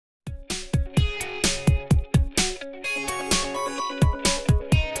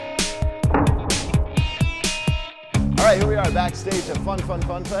are backstage at Fun Fun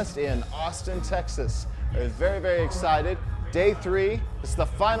Fun Fest in Austin, Texas. We're very, very excited. Day 3, this is the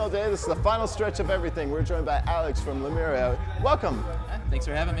final day, this is the final stretch of everything. We're joined by Alex from Lemuria. Welcome. Thanks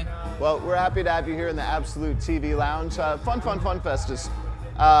for having me. Well, we're happy to have you here in the Absolute TV Lounge. Fun Fun Fun Fest is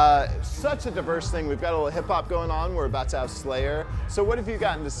such a diverse thing. We've got a little hip hop going on. We're about to have Slayer. So what have you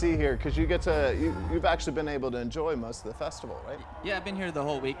gotten to see here? Because you've actually been able to enjoy most of the festival, right? Yeah, I've been here the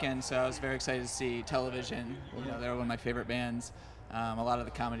whole weekend, so I was very excited to see Television. You know, they're one of my favorite bands. A lot of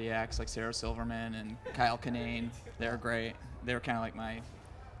the comedy acts like Sarah Silverman and Kyle Kinane, they're great. They're kind of like my,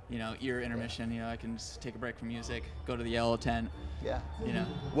 ear intermission. I can just take a break from music, go to the yellow tent. Yeah. You know.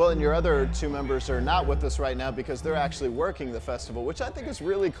 Well, and your other 2 members are not with us right now because they're actually working the festival, which I think is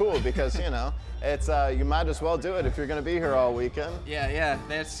really cool because, it's you might as well do it if you're going to be here all weekend. Yeah.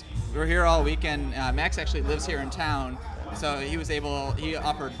 We're here all weekend. Max actually lives here in town, so he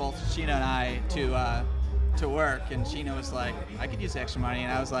offered both Sheena and I to work, and Sheena was like, I could use the extra money,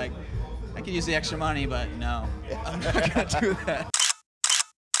 and I was like, I could use the extra money, but no, I'm not going to do that.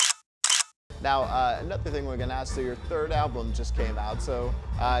 Now, another thing we're going to ask, so your 3rd album just came out, so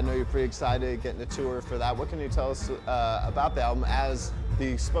I know you're pretty excited getting a tour for that. What can you tell us about the album as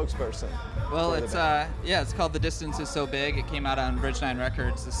the spokesperson? Well, it's called The Distance Is So Big. It came out on Bridge 9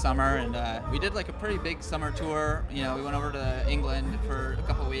 Records this summer, and we did like a pretty big summer tour. We went over to England for a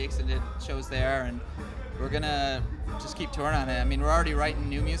couple weeks and did shows there, and we're going to just keep touring on it. I mean, we're already writing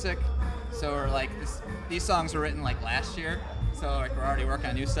new music, so we're like, these songs were written like last year. So like we're already working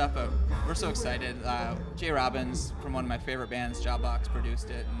on new stuff, but we're so excited. Jay Robbins from one of my favorite bands, Jawbox,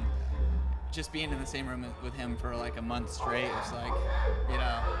 produced it, and just being in the same room with him for like a month straight was like,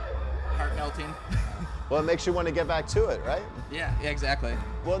 heart melting. Well, it makes you want to get back to it, right? Yeah, exactly.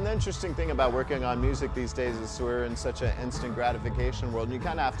 Well, and the interesting thing about working on music these days is we're in such an instant gratification world, and you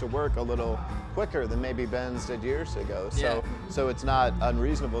kind of have to work a little quicker than maybe bands did years ago. So it's not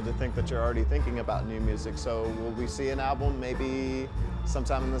unreasonable to think that you're already thinking about new music. So will we see an album maybe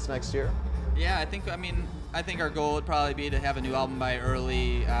sometime in this next year? Yeah, I think our goal would probably be to have a new album by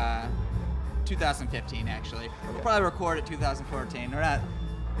early 2015. Actually, we'll probably record it 2014.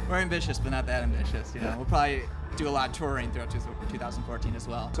 We're ambitious, but not that ambitious. We'll probably do a lot of touring throughout 2014 as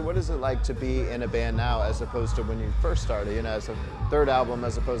well. So what is it like to be in a band now as opposed to when you first started, as a 3rd album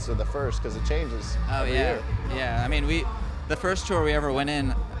as opposed to the first, because it changes every year. Yeah. I mean, the first tour we ever went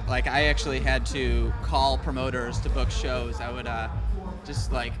in, like I actually had to call promoters to book shows. I would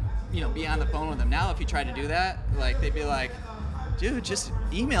just like, be on the phone with them. Now if you try to do that, like they'd be like, dude, just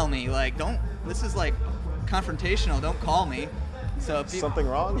email me. Like, this is like confrontational, don't call me. So something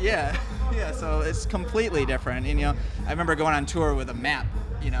wrong? Yeah. So it's completely different. And I remember going on tour with a map.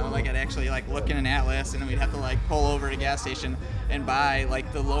 Like I'd actually like look in an atlas, and we'd have to like pull over to a gas station and buy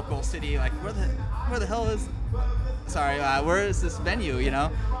like the local city. Like where the hell is? Sorry, where is this venue?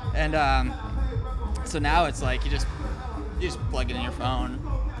 And so now it's like you just plug it in your phone.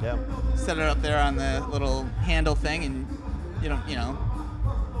 Yeah. Set it up there on the little handle thing, and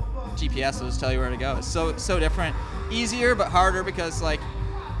GPS will just tell you where to go. It's so different. Easier but harder because like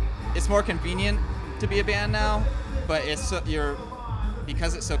it's more convenient to be a band now, but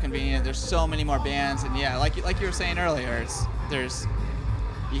because it's so convenient, there's so many more bands, and yeah, like you were saying earlier,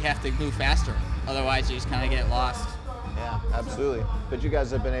 you have to move faster, otherwise you just kind of get lost. Yeah, absolutely. But you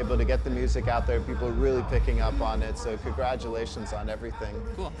guys have been able to get the music out there. People are really picking up on it, so congratulations on everything.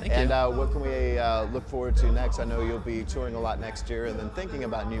 Cool, thank you. And what can we look forward to next? I know you'll be touring a lot next year and then thinking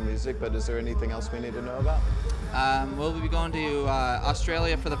about new music, but is there anything else we need to know about? We'll be going to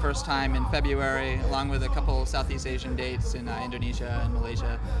Australia for the first time in February, along with a couple Southeast Asian dates in Indonesia and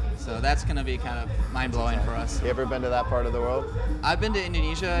Malaysia. So that's going to be kind of mind-blowing for us. You ever been to that part of the world? I've been to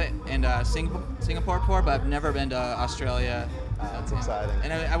Indonesia and Singapore before, but I've never been to Australia. That's exciting.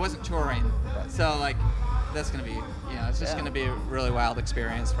 And I wasn't touring, so like that's going to be, it's just going to be a really wild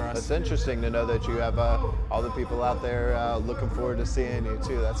experience for us. It's interesting to know that you have all the people out there looking forward to seeing you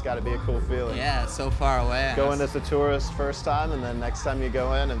too. That's got to be a cool feeling. Yeah, it's so far away. Going as a tourist first time, and then next time you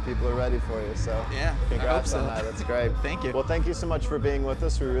go in and people are ready for you. So yeah, congrats on that. That's great. Thank you. Well, thank you so much for being with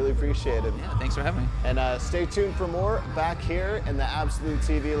us. We really appreciate it. Yeah, thanks for having me. And stay tuned for more back here in the Absolute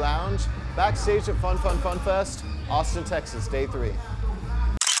TV Lounge, backstage at Fun Fun Fun Fest, Austin, Texas, Day 3.